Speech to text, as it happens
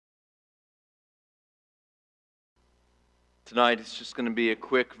Tonight it's just going to be a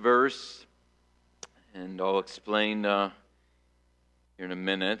quick verse, and I'll explain here in a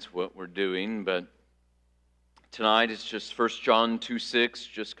minute what we're doing, but tonight it's just 1 John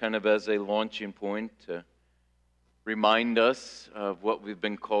 2:6, just kind of as a launching point to remind us of what we've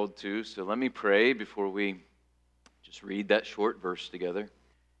been called to. So let me pray before we just read that short verse together.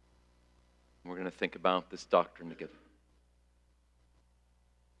 We're going to think about this doctrine together.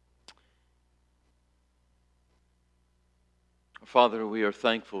 Father, we are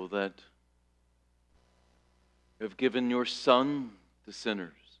thankful that you have given your Son to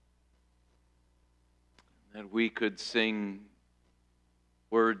sinners, that we could sing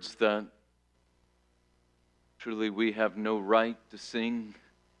words that truly we have no right to sing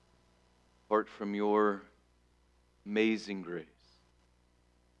apart from your amazing grace.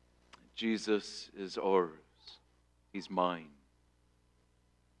 Jesus is ours. He's mine.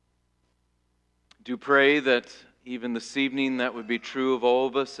 Do pray that even this evening that would be true of all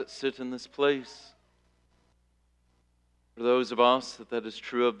of us that sit in this place. For those of us that is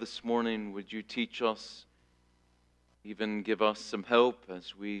true of this morning, would you teach us, even give us some help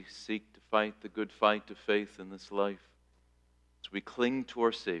as we seek to fight the good fight of faith in this life, as we cling to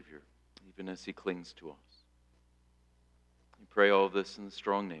our Savior, even as He clings to us. We pray all this in the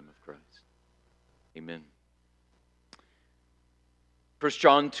strong name of Christ. Amen. 1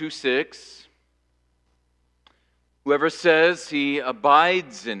 John 2:6. Whoever says he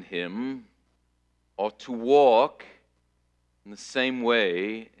abides in him ought to walk in the same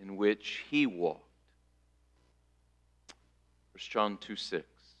way in which he walked. 1 John 2:6.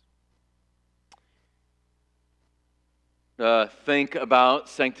 Think about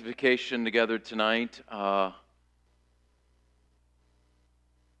sanctification together tonight.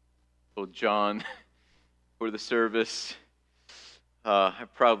 John, for the service, I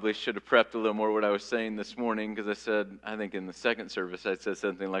probably should have prepped a little more what I was saying this morning, because I think in the second service I said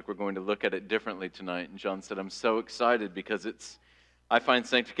something like we're going to look at it differently tonight. And John said, I'm so excited because I find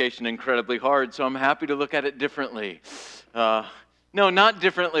sanctification incredibly hard, so I'm happy to look at it differently. No, not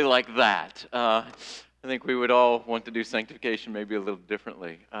differently like that. I think we would all want to do sanctification maybe a little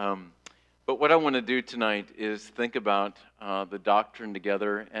differently. But what I want to do tonight is think about the doctrine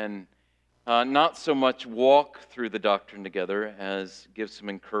together, and not so much walk through the doctrine together as give some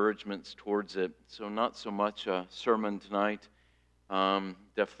encouragements towards it. So not so much a sermon tonight,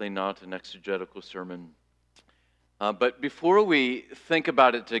 definitely not an exegetical sermon. But before we think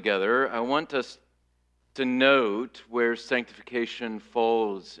about it together, I want us to note where sanctification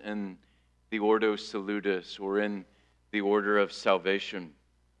falls in the Ordo Salutis, or in the order of salvation.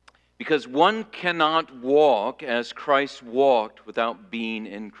 Because one cannot walk as Christ walked without being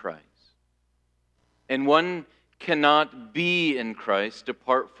in Christ. And one cannot be in Christ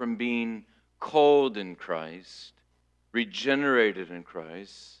apart from being called in Christ, regenerated in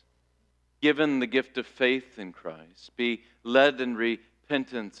Christ, given the gift of faith in Christ, be led in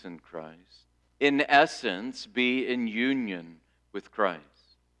repentance in Christ, in essence, be in union with Christ.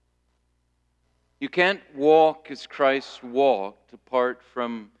 You can't walk as Christ walked apart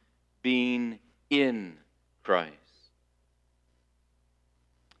from being in Christ.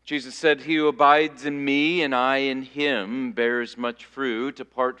 Jesus said, he who abides in me and I in him bears much fruit.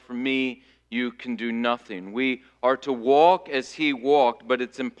 Apart from me, you can do nothing. We are to walk as he walked, but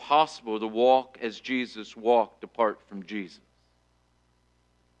it's impossible to walk as Jesus walked apart from Jesus.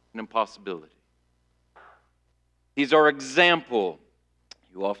 An impossibility. He's our example.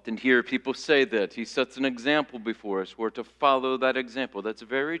 You often hear people say that. He sets an example before us. We're to follow that example. That's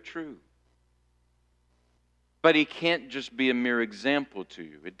very true. But he can't just be a mere example to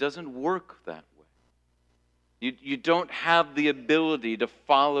you. It doesn't work that way. You don't have the ability to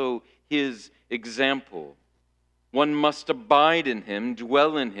follow his example. One must abide in him,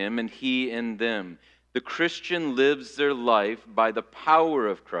 dwell in him, and he in them. The Christian lives their life by the power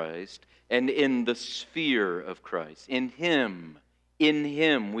of Christ and in the sphere of Christ. In him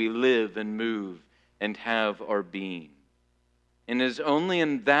we live and move and have our being. And it is only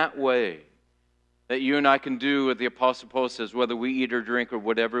in that way that you and I can do what the Apostle Paul says, whether we eat or drink or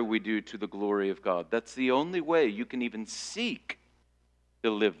whatever we do to the glory of God. That's the only way you can even seek to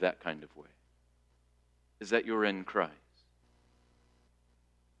live that kind of way, is that you're in Christ.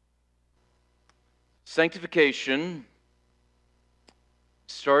 Sanctification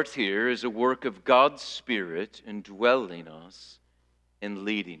starts here as a work of God's Spirit indwelling us and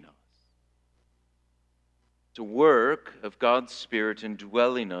leading us. It's a work of God's Spirit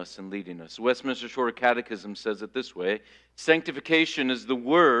indwelling us and leading us. The Westminster Shorter Catechism says it this way: sanctification is the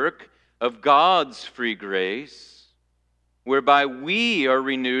work of God's free grace whereby we are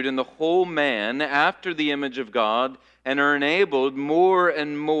renewed in the whole man after the image of God, and are enabled more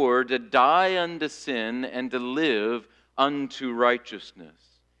and more to die unto sin and to live unto righteousness.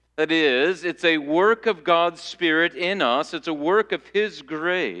 That is, it's a work of God's Spirit in us. It's a work of His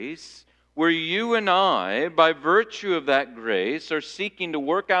grace, where you and I, by virtue of that grace, are seeking to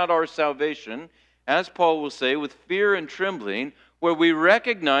work out our salvation, as Paul will say, with fear and trembling, where we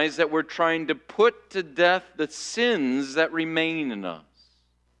recognize that we're trying to put to death the sins that remain in us.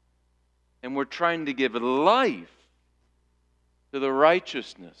 And we're trying to give life to the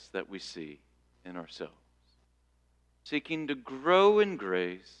righteousness that we see in ourselves. Seeking to grow in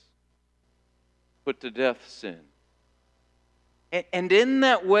grace, put to death sin. And in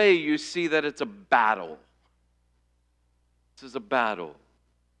that way, you see that it's a battle. This is a battle.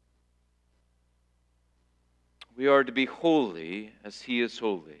 We are to be holy as He is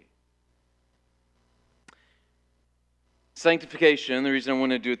holy. Sanctification, the reason I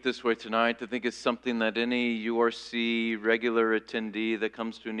want to do it this way tonight, I think is something that any URC regular attendee that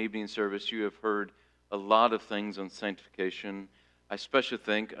comes to an evening service, you have heard a lot of things on sanctification. I especially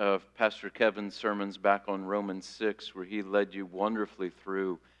think of Pastor Kevin's sermons back on Romans 6, where he led you wonderfully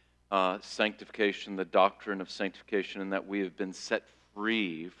through sanctification, the doctrine of sanctification, and that we have been set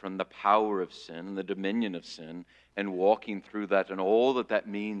free from the power of sin and the dominion of sin, and walking through that and all that that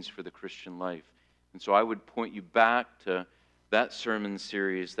means for the Christian life. And so I would point you back to that sermon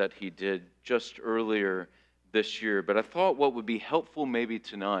series that he did just earlier this year. But I thought what would be helpful maybe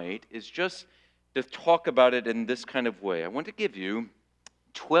tonight is just to talk about it in this kind of way. I want to give you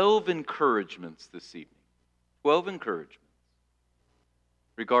 12 encouragements this evening. 12 encouragements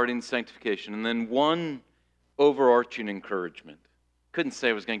regarding sanctification. And then one overarching encouragement. Couldn't say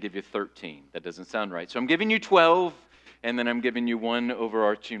I was going to give you 13. That doesn't sound right. So I'm giving you 12, and then I'm giving you one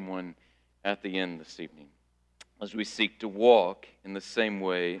overarching one at the end this evening, as we seek to walk in the same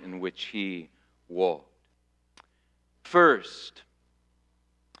way in which He walked. First,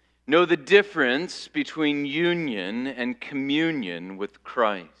 know the difference between union and communion with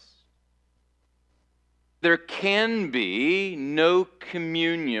Christ. There can be no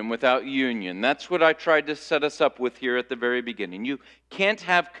communion without union. That's what I tried to set us up with here at the very beginning. You can't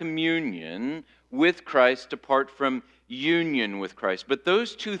have communion with Christ apart from union with Christ. But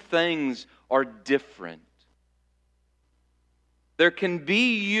those two things are different. There can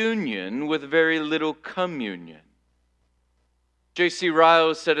be union with very little communion. J.C.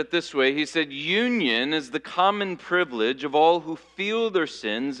 Ryle said it this way. He said, union is the common privilege of all who feel their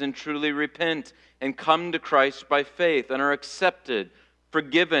sins and truly repent and come to Christ by faith and are accepted,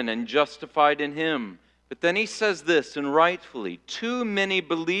 forgiven, and justified in Him. But then he says this, and rightfully, too many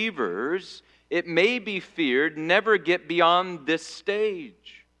believers, it may be feared, never get beyond this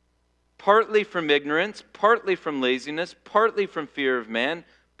stage. Partly from ignorance, partly from laziness, partly from fear of man,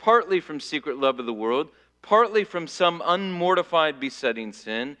 partly from secret love of the world, partly from some unmortified besetting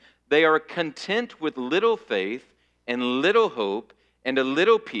sin, they are content with little faith and little hope and a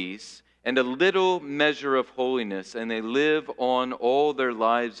little peace and a little measure of holiness, and they live on all their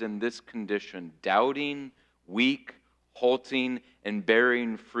lives in this condition, doubting, weak, halting, and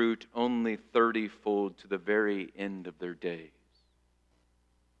bearing fruit only 30-fold to the very end of their days.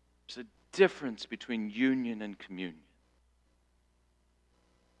 There's a difference between union and communion.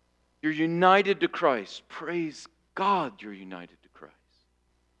 You're united to Christ. Praise God you're united to Christ.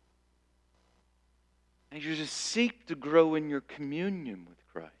 And you just seek to grow in your communion with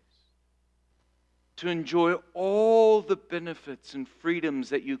Christ. To enjoy all the benefits and freedoms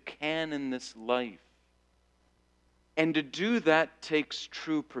that you can in this life. And to do that takes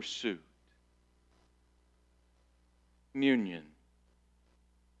true pursuit. Communion.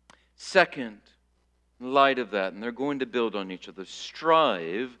 Second, in light of that, and they're going to build on each other,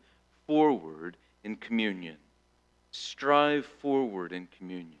 strive forward in communion. Strive forward in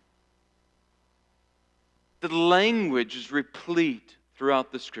communion. The language is replete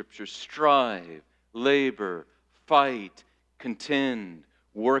throughout the Scriptures. Strive, labor, fight, contend,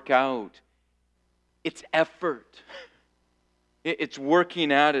 work out. It's effort. It's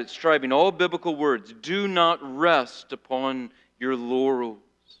working at it, striving. All biblical words. Do not rest upon your laurels.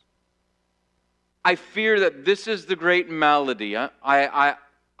 I fear that this is the great malady.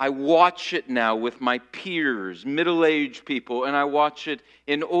 I watch it now with my peers, middle-aged people, and I watch it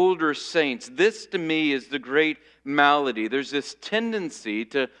in older saints. This, to me, is the great malady. There's this tendency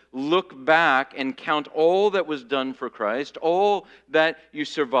to look back and count all that was done for Christ, all that you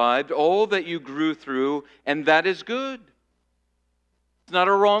survived, all that you grew through, and that is good. It's not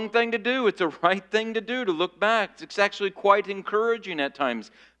a wrong thing to do. It's a right thing to do, to look back. It's actually quite encouraging at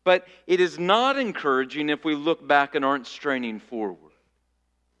times. But it is not encouraging if we look back and aren't straining forward.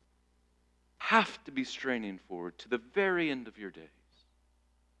 Have to be straining forward to the very end of your days.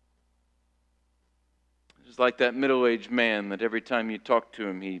 It's like that middle-aged man that every time you talk to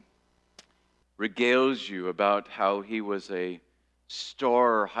him, he regales you about how he was a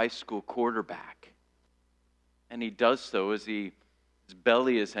star high school quarterback. And he does so as his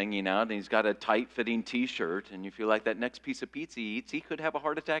belly is hanging out and he's got a tight-fitting t-shirt, and you feel like that next piece of pizza he eats, he could have a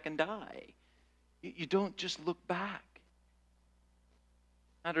heart attack and die. You don't just look back.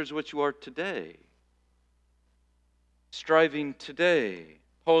 It matters what you are today. Striving today.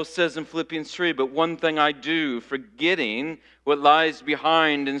 Paul says in Philippians 3, but one thing I do, forgetting what lies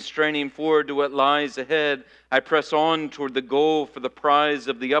behind and straining forward to what lies ahead, I press on toward the goal for the prize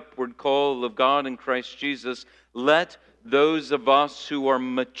of the upward call of God in Christ Jesus. Let those of us who are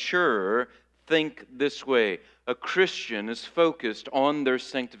mature think this way. A Christian is focused on their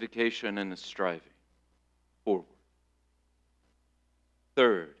sanctification and is striving forward.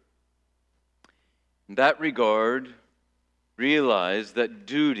 Third, in that regard, realize that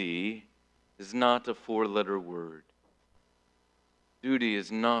duty is not a four-letter word. Duty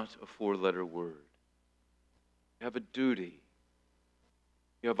is not a four-letter word. You have a duty.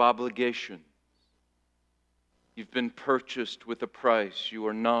 You have obligations. You've been purchased with a price. You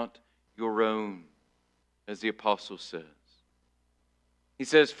are not your own, as the apostle says. He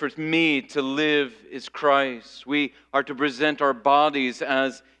says, for me to live is Christ. We are to present our bodies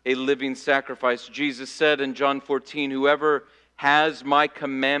as a living sacrifice. Jesus said in John 14, whoever has my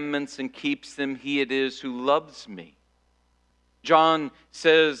commandments and keeps them, he it is who loves me. John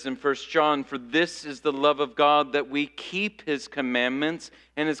says in 1 John, for this is the love of God, that we keep His commandments,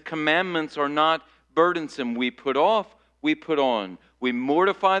 and His commandments are not burdensome. We put off, we put on. We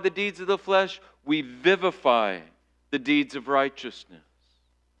mortify the deeds of the flesh, we vivify the deeds of righteousness.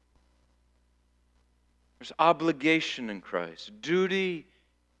 There's obligation in Christ. Duty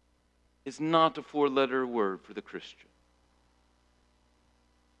is not a four-letter word for the Christian.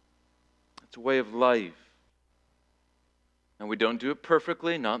 It's a way of life. And we don't do it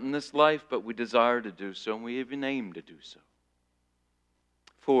perfectly, not in this life, but we desire to do so, and we even aim to do so.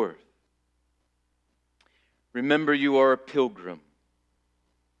 Fourth, remember you are a pilgrim.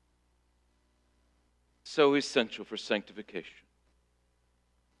 So essential for sanctification.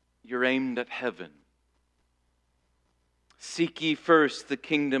 You're aimed at heaven. Seek ye first the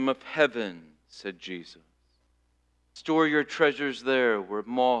kingdom of heaven, said Jesus. Store your treasures there where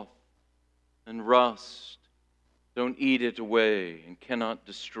moth and rust don't eat it away and cannot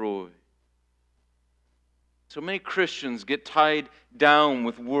destroy. So many Christians get tied down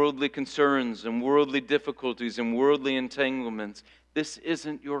with worldly concerns and worldly difficulties and worldly entanglements. This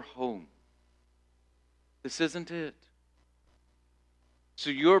isn't your home. This isn't it.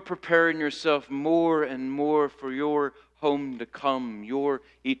 So you're preparing yourself more and more for your home to come, your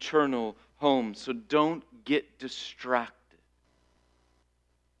eternal home. So don't get distracted.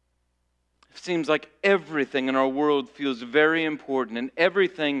 It seems like everything in our world feels very important, and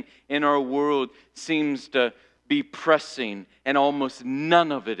everything in our world seems to be pressing, and almost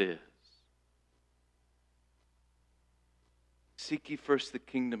none of it is. Seek ye first the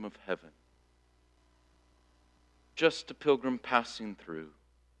kingdom of heaven. Just a pilgrim passing through.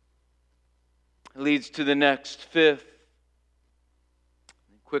 It leads to the next, fifth.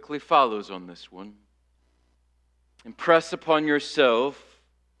 It quickly follows on this one. Impress upon yourself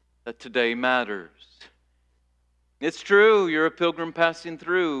that today matters. It's true, you're a pilgrim passing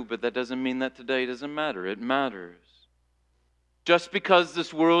through, but that doesn't mean that today doesn't matter. It matters. Just because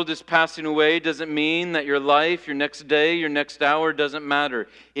this world is passing away doesn't mean that your life, your next day, your next hour doesn't matter.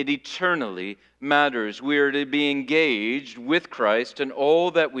 It eternally matters. We are to be engaged with Christ in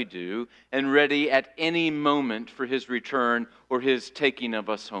all that we do and ready at any moment for His return or His taking of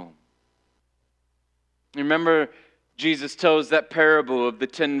us home. Remember, Jesus tells that parable of the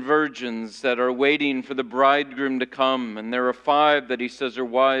 10 virgins that are waiting for the bridegroom to come. And there are 5 that He says are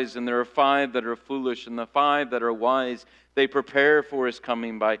wise, and there are 5 that are foolish. And the 5 that are wise, they prepare for His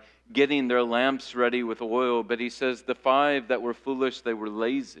coming by getting their lamps ready with oil. But He says the 5 that were foolish, they were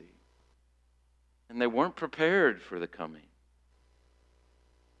lazy. And they weren't prepared for the coming.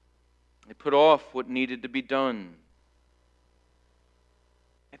 They put off what needed to be done.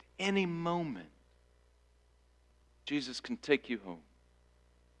 At any moment, Jesus can take you home.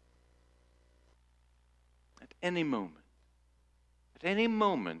 At any moment. At any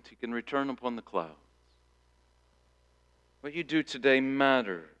moment, He can return upon the clouds. What you do today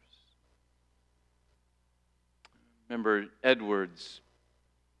matters. Remember Edwards,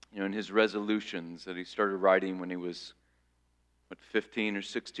 in his resolutions that he started writing when he was 15 or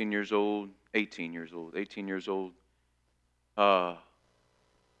 16 years old, 18 years old.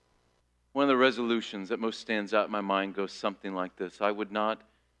 One of the resolutions that most stands out in my mind goes something like this. I would not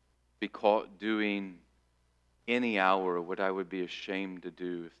be caught doing any hour what I would be ashamed to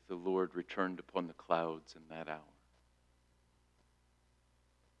do if the Lord returned upon the clouds in that hour.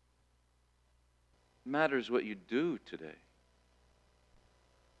 It matters what you do today.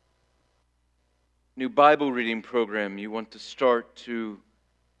 New Bible reading program you want to start to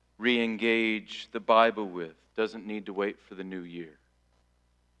re-engage the Bible with doesn't need to wait for the new year.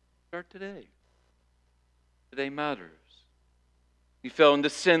 Start today. Today matters. You fell into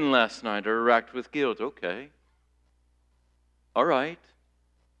sin last night or racked with guilt. Okay. All right.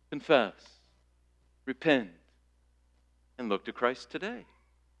 Confess. Repent. And look to Christ today.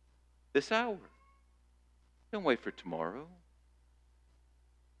 This hour. Don't wait for tomorrow.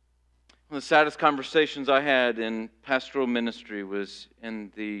 One of the saddest conversations I had in pastoral ministry was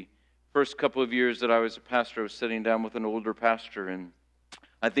in the first couple of years that I was a pastor. I was sitting down with an older pastor, and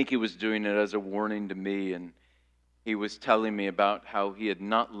I think he was doing it as a warning to me, and he was telling me about how he had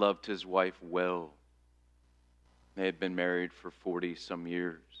not loved his wife well. They had been married for 40-some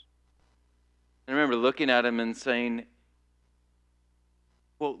years. And I remember looking at him and saying,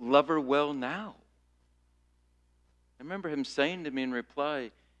 well, love her well now. I remember him saying to me in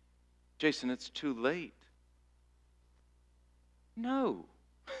reply, Jason, it's too late. No.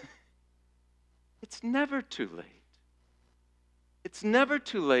 It's never too late. It's never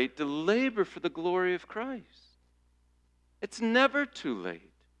too late to labor for the glory of Christ. It's never too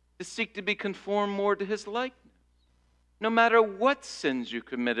late to seek to be conformed more to His likeness. No matter what sins you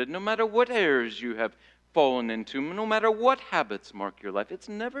committed, no matter what errors you have fallen into, no matter what habits mark your life, it's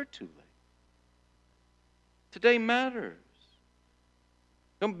never too late. Today matters.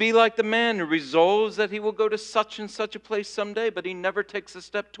 Don't be like the man who resolves that he will go to such and such a place someday, but he never takes a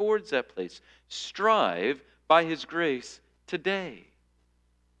step towards that place. Strive by His grace today.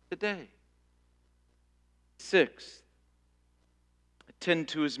 Today. 6, attend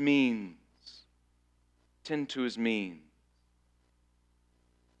to His means. Attend to His means.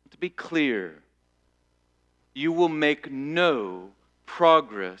 To be clear, you will make no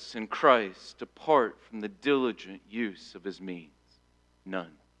progress in Christ apart from the diligent use of His means.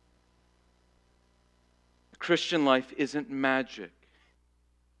 None. The Christian life isn't magic.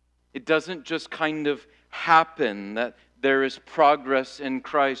 It doesn't just kind of happen that there is progress in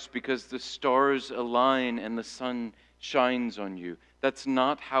Christ because the stars align and the sun shines on you. That's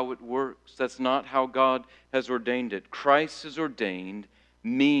not how it works. That's not how God has ordained it. Christ has ordained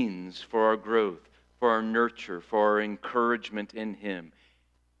means for our growth, for our nurture, for our encouragement in Him.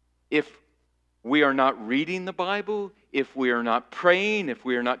 If we are not reading the Bible, if we are not praying, if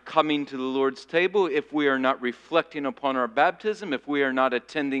we are not coming to the Lord's table, if we are not reflecting upon our baptism, if we are not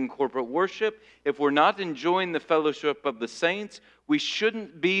attending corporate worship, if we're not enjoying the fellowship of the saints, we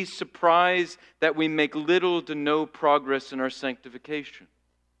shouldn't be surprised that we make little to no progress in our sanctification.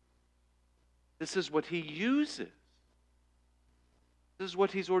 This is what He uses. This is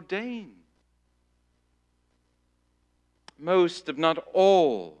what He's ordained. Most, if not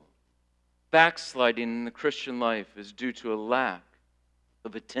all, backsliding in the Christian life is due to a lack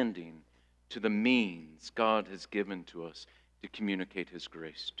of attending to the means God has given to us to communicate His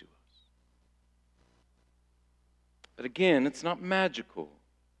grace to us. But again, it's not magical.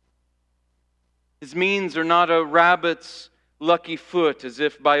 His means are not a rabbit's lucky foot, as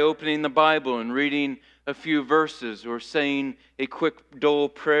if by opening the Bible and reading a few verses or saying a quick, dull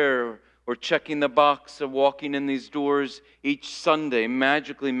prayer or checking the box of walking in these doors each Sunday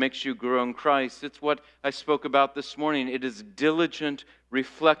magically makes you grow in Christ. It's what I spoke about this morning. It is diligent,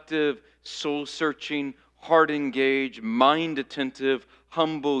 reflective, soul-searching, heart-engaged, mind-attentive,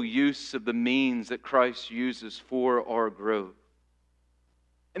 humble use of the means that Christ uses for our growth.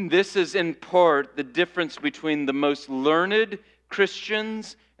 And this is in part the difference between the most learned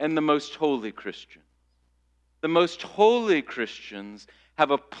Christians and the most holy Christians. The most holy Christians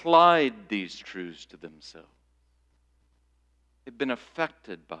have applied these truths to themselves. They've been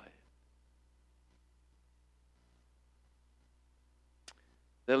affected by it.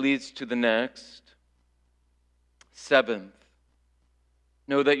 That leads to the next. 7th,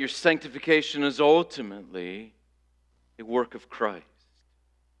 know that your sanctification is ultimately a work of Christ.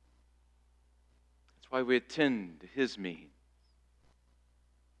 That's why we attend to His means.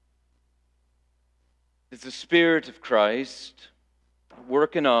 It's the Spirit of Christ at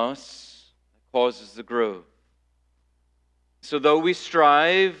work in us that causes the growth. So though we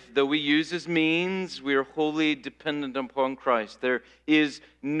strive, though we use His means, we are wholly dependent upon Christ. There is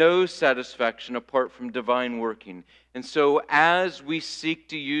no satisfaction apart from divine working. And so as we seek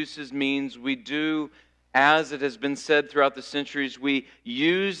to use His means, we do, as it has been said throughout the centuries, we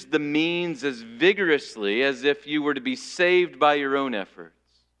use the means as vigorously as if you were to be saved by your own efforts,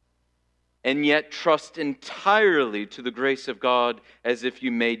 and yet trust entirely to the grace of God as if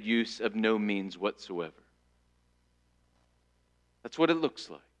you made use of no means whatsoever. That's what it looks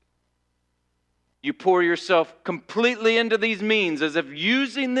like. You pour yourself completely into these means as if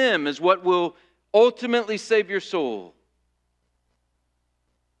using them is what will ultimately save your soul.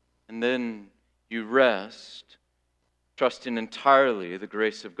 And then you rest, trusting entirely the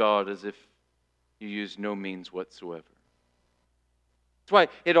grace of God as if you use no means whatsoever. That's why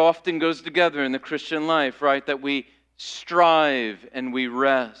it often goes together in the Christian life, right? That we strive and we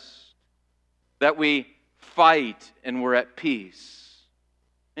rest. That we fight and we're at peace.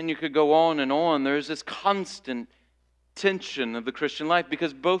 And you could go on and on. There's this constant tension of the Christian life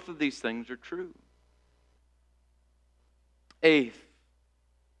because both of these things are true. Eighth,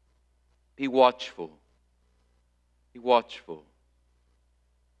 be watchful. Be watchful.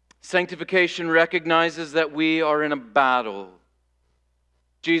 Sanctification recognizes that we are in a battle.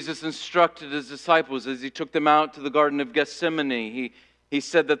 Jesus instructed His disciples as He took them out to the Garden of Gethsemane. He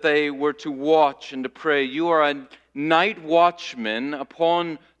said that they were to watch and to pray. You are a night watchman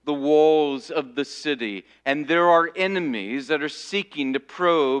upon the walls of the city, and there are enemies that are seeking to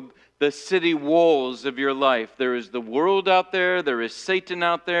probe the city walls of your life. There is the world out there, there is Satan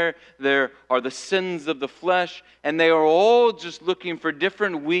out there, there are the sins of the flesh, and they are all just looking for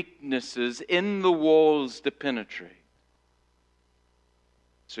different weaknesses in the walls to penetrate.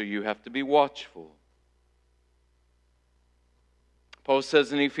 So you have to be watchful. Paul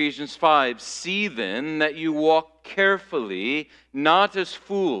says in Ephesians 5, "See then that you walk carefully, not as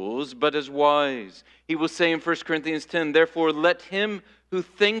fools, but as wise." He will say in 1 Corinthians 10, "Therefore let him who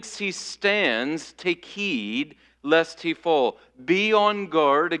thinks he stands take heed lest he fall." Be on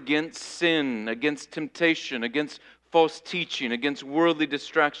guard against sin, against temptation, against false teaching, against worldly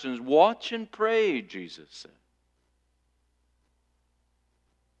distractions. Watch and pray, Jesus said.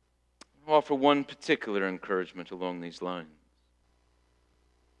 I'll offer one particular encouragement along these lines.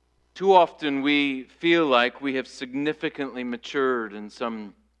 Too often we feel like we have significantly matured in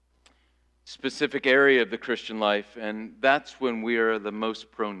some specific area of the Christian life, and that's when we are the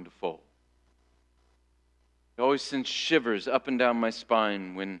most prone to fall. It always sends shivers up and down my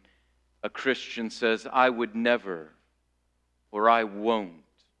spine when a Christian says, "I would never," or "I won't,"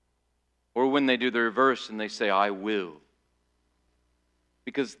 or when they do the reverse and they say, "I will,"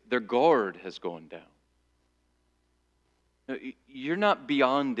 because their guard has gone down. You're not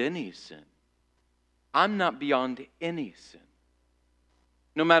beyond any sin. I'm not beyond any sin.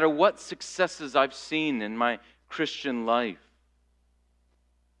 No matter what successes I've seen in my Christian life.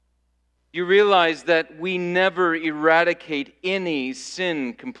 You realize that we never eradicate any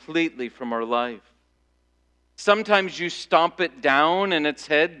sin completely from our life. Sometimes you stomp it down and its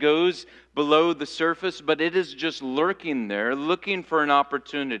head goes below the surface, but it is just lurking there, looking for an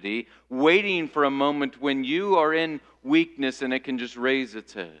opportunity, waiting for a moment when you are in weakness and it can just raise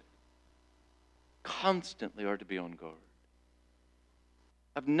its head. Constantly are to be on guard.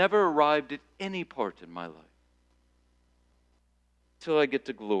 I've never arrived at any part in my life till I get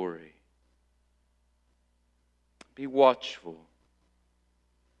to glory. Be watchful.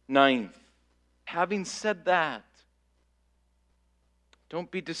 Ninth, having said that, don't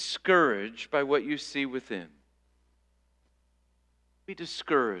be discouraged by what you see within. Be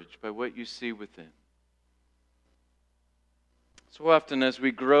discouraged by what you see within. So often as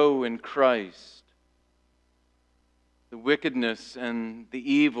we grow in Christ, the wickedness and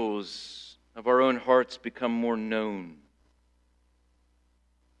the evils of our own hearts become more known.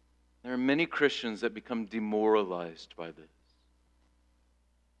 There are many Christians that become demoralized by this.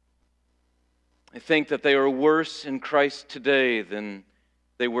 I think that they are worse in Christ today than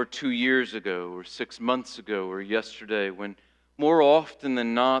they were 2 years ago or 6 months ago or yesterday, when more often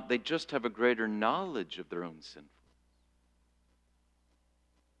than not, they just have a greater knowledge of their own sinfulness.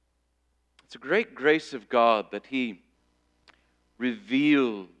 It's a great grace of God that He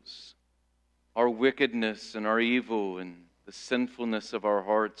reveals our wickedness and our evil and the sinfulness of our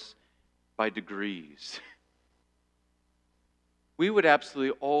hearts by degrees. We would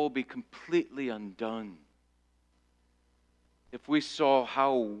absolutely all be completely undone if we saw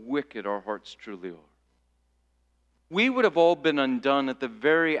how wicked our hearts truly are. We would have all been undone at the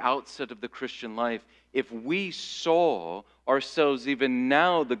very outset of the Christian life if we saw ourselves, even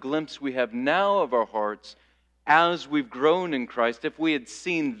now, the glimpse we have now of our hearts, as we've grown in Christ, if we had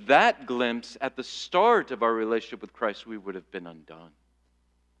seen that glimpse at the start of our relationship with Christ, we would have been undone.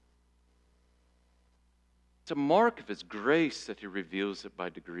 It's a mark of His grace that He reveals it by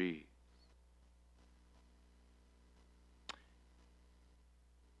degrees.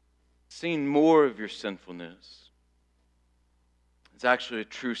 Seeing more of your sinfulness is actually a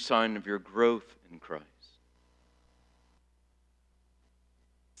true sign of your growth in Christ.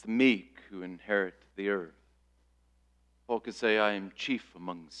 It's the meek who inherit the earth. Paul could say, I am chief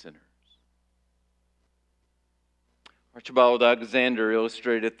among sinners. Archibald Alexander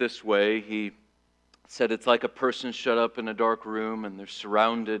illustrated it this way. He said it's like a person shut up in a dark room and they're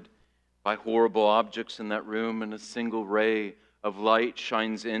surrounded by horrible objects in that room, and a single ray of light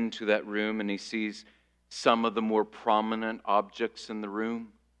shines into that room and he sees some of the more prominent objects in the room.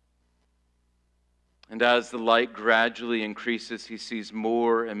 And as the light gradually increases, he sees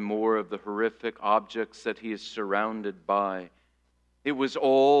more and more of the horrific objects that he is surrounded by. It was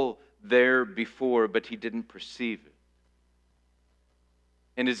all there before, but he didn't perceive it.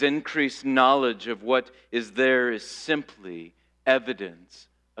 And his increased knowledge of what is there is simply evidence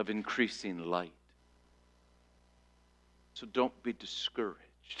of increasing light. So don't be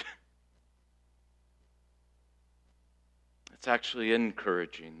discouraged. It's actually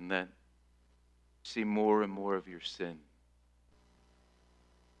encouraging that you see more and more of your sin.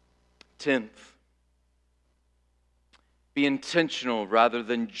 10th, be intentional rather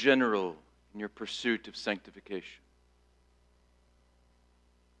than general in your pursuit of sanctification.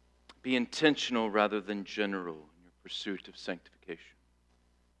 Be intentional rather than general in your pursuit of sanctification.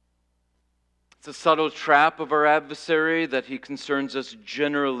 It's a subtle trap of our adversary that he concerns us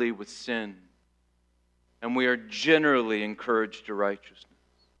generally with sin, and we are generally encouraged to righteousness.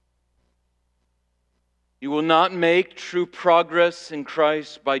 You will not make true progress in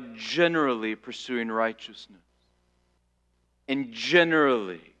Christ by generally pursuing righteousness and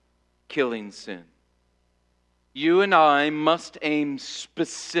generally killing sin. You and I must aim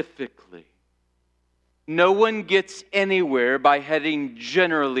specifically. No one gets anywhere by heading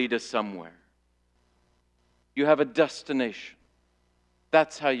generally to somewhere. You have a destination.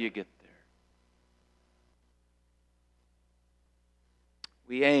 That's how you get there.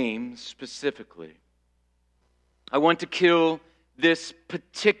 We aim specifically. I want to kill this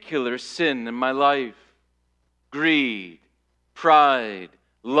particular sin in my life. Greed, pride,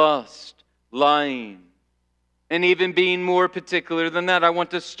 lust, lying. And even being more particular than that, I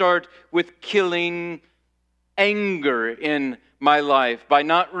want to start with killing anger in my life by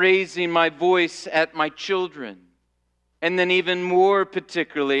not raising my voice at my children. And then even more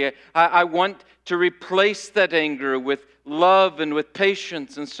particularly, I want to replace that anger with love and with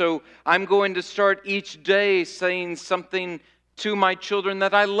patience. And so I'm going to start each day saying something to my children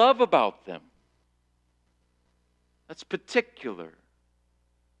that I love about them. That's particular.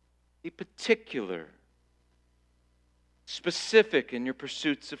 Be particular. Specific in your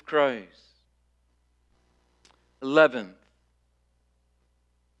pursuits of Christ. 11th,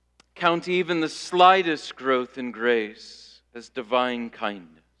 count even the slightest growth in grace as divine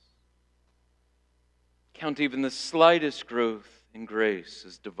kindness. Count even the slightest growth in grace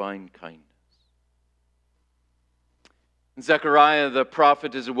as divine kindness. Zechariah the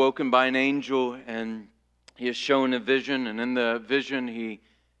prophet is awoken by an angel, and he is shown a vision, and in the vision he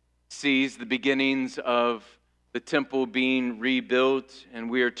sees the beginnings of the temple being rebuilt. And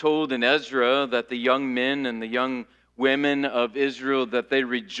we are told in Ezra that the young men and the young women of Israel, that they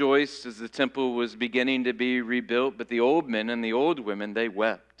rejoiced as the temple was beginning to be rebuilt. But the old men and the old women, they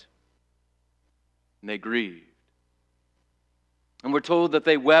wept. And they grieved. And we're told that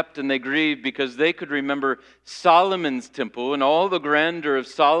they wept and they grieved because they could remember Solomon's temple and all the grandeur of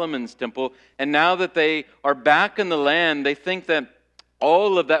Solomon's temple. And now that they are back in the land, they think that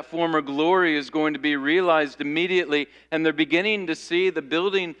all of that former glory is going to be realized immediately, and they're beginning to see the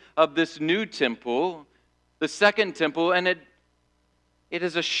building of this new temple, the second temple, and it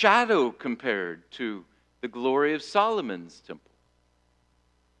is a shadow compared to the glory of Solomon's temple.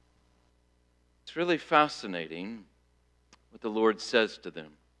 It's really fascinating what the Lord says to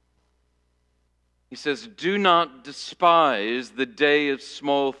them. He says, "Do not despise the day of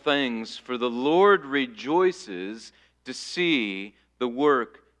small things, for the Lord rejoices to see the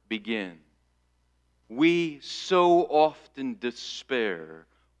work begin." We so often despair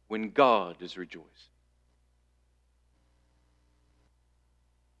when God is rejoicing.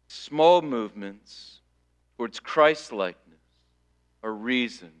 Small movements towards Christ-likeness are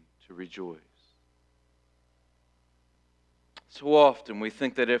reason to rejoice. So often we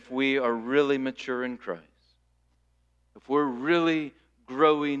think that if we are really mature in Christ, if we're really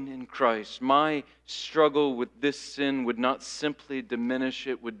growing in Christ. My struggle with this sin would not simply diminish,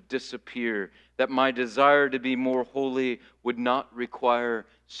 it would disappear. That my desire to be more holy would not require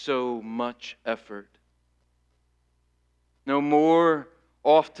so much effort. No more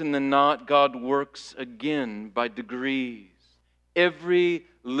often than not, God works again by degrees. Every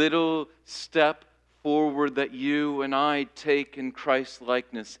little step forward that you and I take in Christ's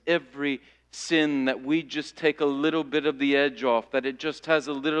likeness, every sin that we just take a little bit of the edge off, that it just has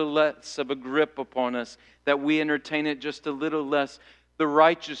a little less of a grip upon us, that we entertain it just a little less, the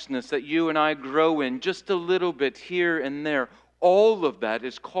righteousness that you and I grow in just a little bit here and there, all of that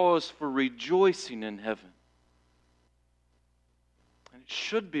is cause for rejoicing in heaven. And it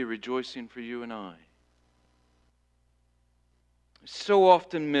should be rejoicing for you and I. We so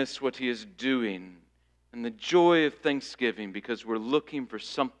often miss what He is doing and the joy of thanksgiving because we're looking for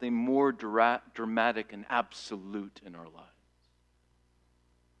something more dramatic and absolute in our lives.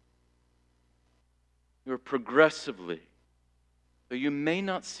 You are progressively, though you may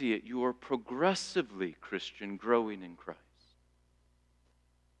not see it, you are progressively, Christian, growing in Christ.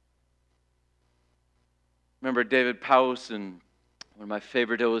 Remember David Powlison, one of my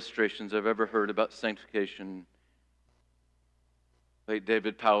favorite illustrations I've ever heard about sanctification. Late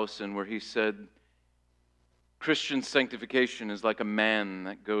David Powlison, where he said, Christian sanctification is like a man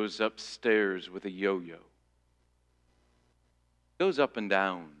that goes upstairs with a yo-yo. Goes up and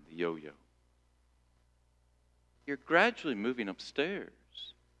down the yo-yo. You're gradually moving upstairs.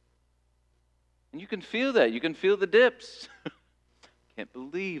 And you can feel that. You can feel the dips. Can't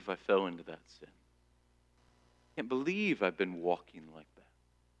believe I fell into that sin. Can't believe I've been walking like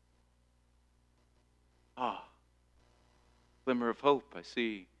that. Glimmer of hope. I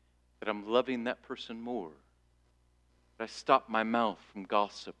see that I'm loving that person more. I stop my mouth from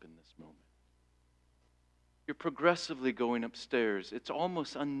gossip in this moment. You're progressively going upstairs. It's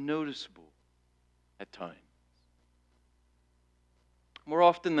almost unnoticeable at times. More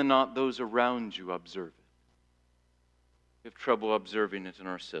often than not, those around you observe it. We have trouble observing it in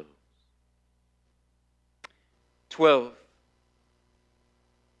ourselves. 12.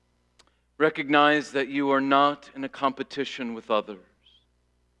 Recognize that you are not in a competition with others.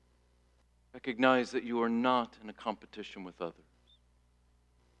 Recognize that you are not in a competition with others.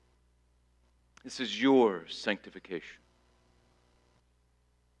 This is your sanctification.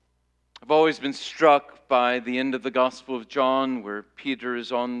 I've always been struck by the end of the Gospel of John where Peter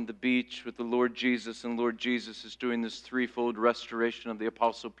is on the beach with the Lord Jesus and Lord Jesus is doing this threefold restoration of the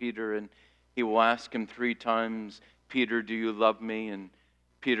Apostle Peter, and he will ask him 3 times, Peter, do you love me? And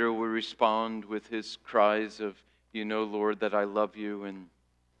Peter will respond with his cries of, you know, Lord, that I love you. And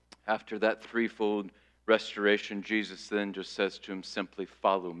after that threefold restoration, Jesus then just says to him simply,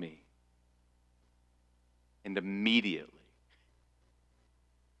 follow me. And immediately,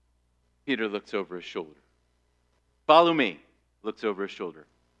 Peter looks over his shoulder. Follow me. Looks over his shoulder,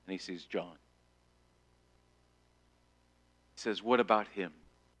 and he sees John. He says, what about him?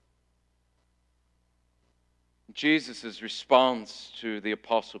 Jesus' response to the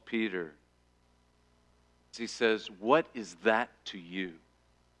Apostle Peter, he says, what is that to you?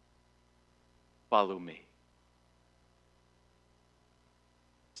 Follow me.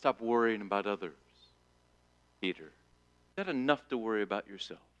 Stop worrying about others, Peter. Is that enough to worry about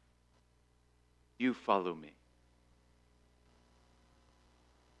yourself? You follow me.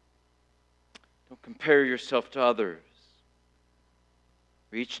 Don't compare yourself to others.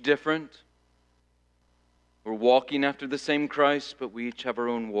 We're each different. We're walking after the same Christ, but we each have our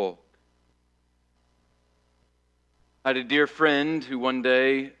own walk. I had a dear friend who one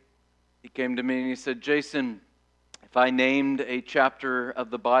day, he came to me and he said, Jason, if I named a chapter of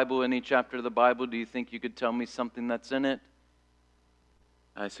the Bible, any chapter of the Bible, do you think you could tell me something that's in it?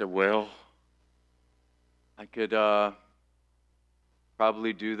 I said, well, I could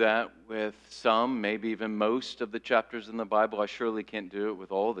probably do that with some, maybe even most of the chapters in the Bible. I surely can't do it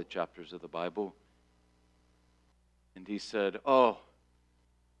with all the chapters of the Bible. And he said, oh,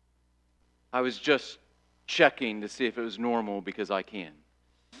 I was just checking to see if it was normal because I can.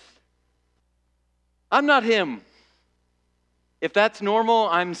 I'm not him. If that's normal,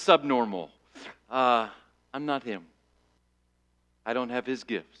 I'm subnormal. I'm not him. I don't have his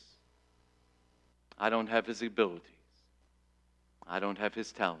gifts. I don't have his abilities. I don't have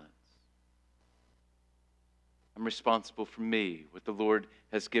his talents. I'm responsible for me, what the Lord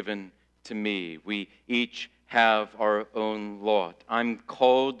has given to me. We each have our own lot. I'm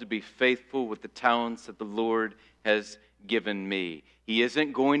called to be faithful with the talents that the Lord has given me. He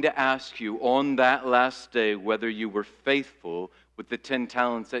isn't going to ask you on that last day whether you were faithful with the 10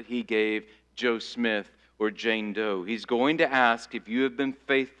 talents that He gave Joe Smith or Jane Doe. He's going to ask if you have been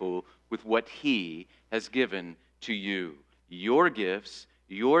faithful with what He has given to you. Your gifts,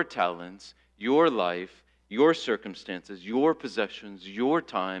 your talents, your life, your circumstances, your possessions, your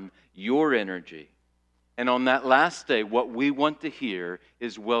time, your energy. And on that last day, what we want to hear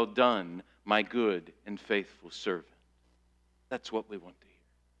is, "Well done, my good and faithful servant." That's what we want to hear.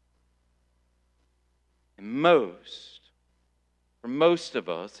 And for most of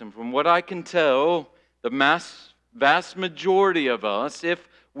us, and from what I can tell, the vast majority of us, if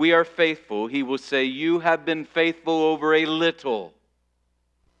we are faithful, He will say, "You have been faithful over a little.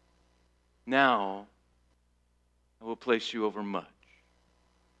 Now I will place you over much.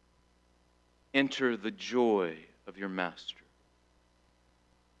 Enter the joy of your master."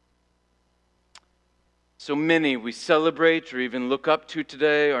 So many we celebrate or even look up to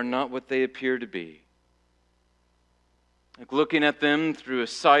today are not what they appear to be. Like looking at them through a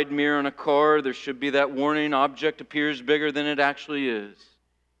side mirror on a car, there should be that warning: object appears bigger than it actually is.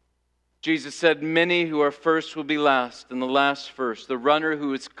 Jesus said, "Many who are first will be last, and the last first." The runner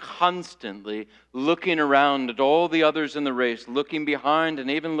who is constantly looking around at all the others in the race, looking behind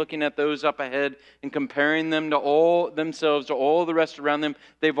and even looking at those up ahead and comparing them to themselves to all the rest around them,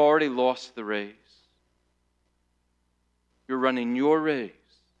 they've already lost the race. You're running your race.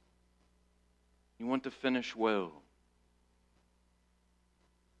 You want to finish well.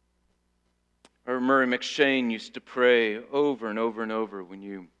 Or Murray McShane used to pray over and over and over. When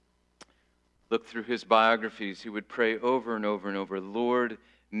you look through his biographies, he would pray over and over and over, "Lord,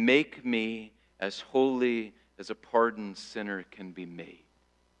 make me as holy as a pardoned sinner can be made."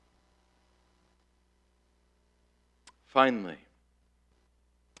 Finally,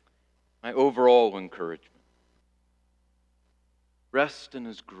 my overall encouragement: rest in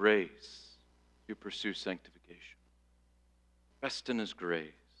His grace to pursue sanctification. Rest in His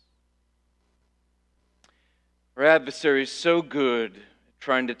grace. Our adversary is so good at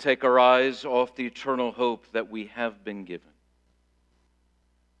trying to take our eyes off the eternal hope that we have been given.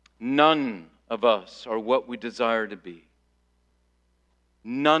 None of us are what we desire to be.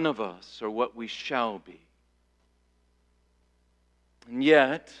 None of us are what we shall be. And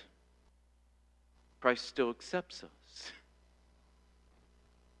yet, Christ still accepts us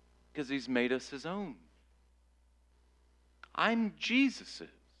because He's made us His own. I'm Jesus's,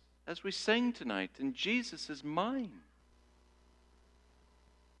 as we sang tonight, and Jesus is mine.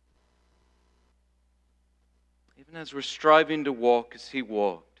 Even as we're striving to walk as He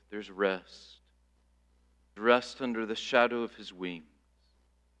walked, there's rest. Rest under the shadow of His wings.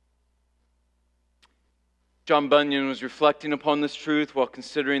 John Bunyan was reflecting upon this truth while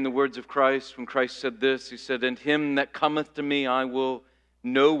considering the words of Christ when Christ said this. He said, "And him that cometh to me I will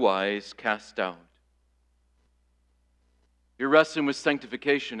no wise cast out." You're wrestling with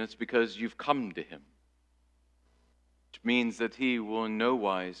sanctification, it's because you've come to Him, which means that He will in no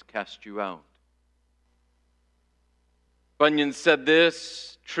wise cast you out. Bunyan said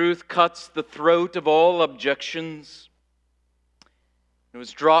this: "Truth cuts the throat of all objections." It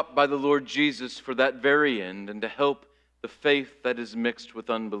was dropped by the Lord Jesus for that very end and to help the faith that is mixed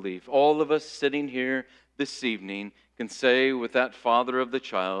with unbelief. All of us sitting here this evening can say with that father of the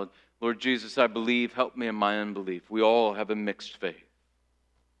child, "Lord Jesus, I believe, help me in my unbelief." We all have a mixed faith.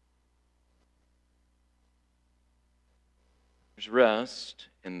 There's rest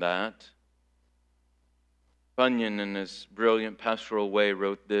in that. Bunyan, in his brilliant pastoral way,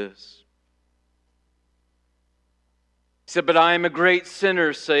 wrote this. He said, "But I am a great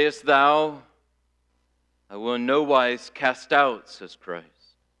sinner, sayest thou. I will in no wise cast out," says Christ.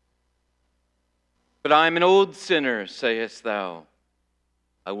 "But I am an old sinner, sayest thou.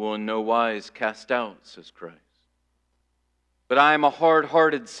 I will in no wise cast out," says Christ. "But I am a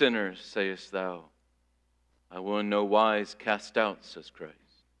hard-hearted sinner, sayest thou. I will in no wise cast out," says Christ.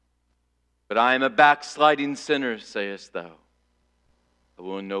 "But I am a backsliding sinner, sayest thou. I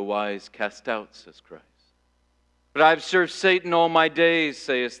will in no wise cast out," says Christ. "But I have served Satan all my days,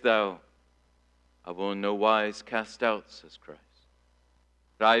 sayest thou. I will in no wise cast out," says Christ.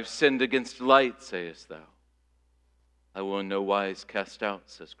 "But I have sinned against light, sayest thou. I will in no wise cast out,"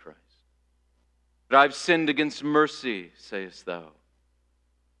 says Christ. "But I have sinned against mercy, sayest thou.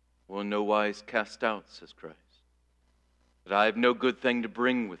 I will in no wise cast out," says Christ. "But I have no good thing to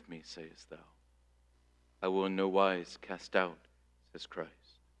bring with me, sayest thou. I will in no wise cast out," says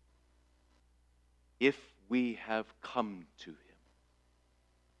Christ. If we have come to Him,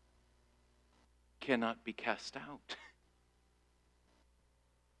 cannot be cast out.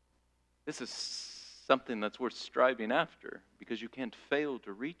 This is something that's worth striving after because you can't fail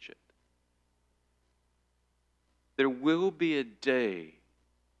to reach it. There will be a day,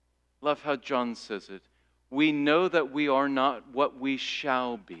 love how John says it, We know that we are not what we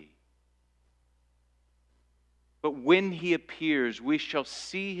shall be. But when He appears, we shall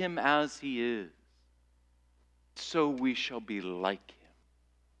see Him as He is. So we shall be like Him.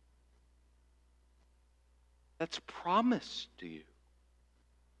 That's promised to you.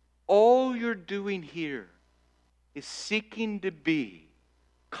 All you're doing here is seeking to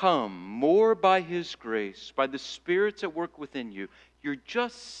become more by His grace, by the Spirit's at work within you. You're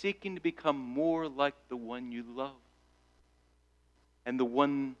just seeking to become more like the one you love. And the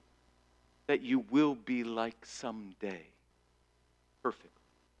one that you will be like someday. Perfectly.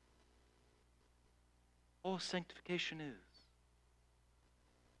 All sanctification is.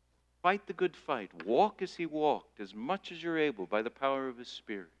 Fight the good fight. Walk as He walked, as much as you're able, by the power of His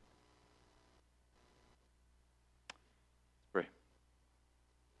Spirit. Pray.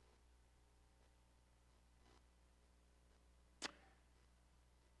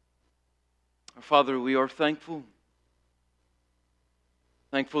 Our Father, we are thankful.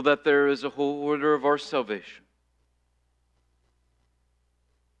 Thankful that there is a whole order of our salvation.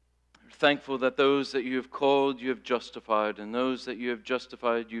 We're thankful that those that you have called, you have justified, and those that you have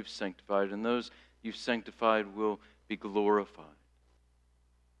justified, you've sanctified, and those you've sanctified will be glorified.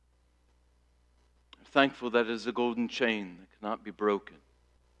 We're thankful that it is a golden chain that cannot be broken.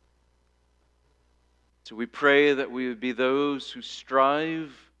 So we pray that we would be those who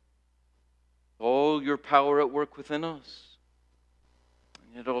strive, all your power at work within us,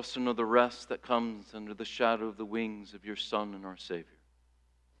 and yet also know the rest that comes under the shadow of the wings of your Son and our Savior.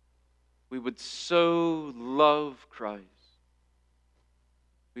 We would so love Christ.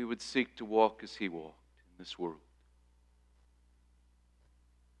 We would seek to walk as He walked in this world.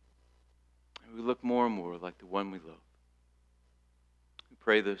 And we look more and more like the one we love. We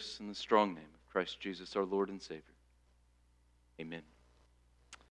pray this in the strong name of Christ Jesus, our Lord and Savior. Amen.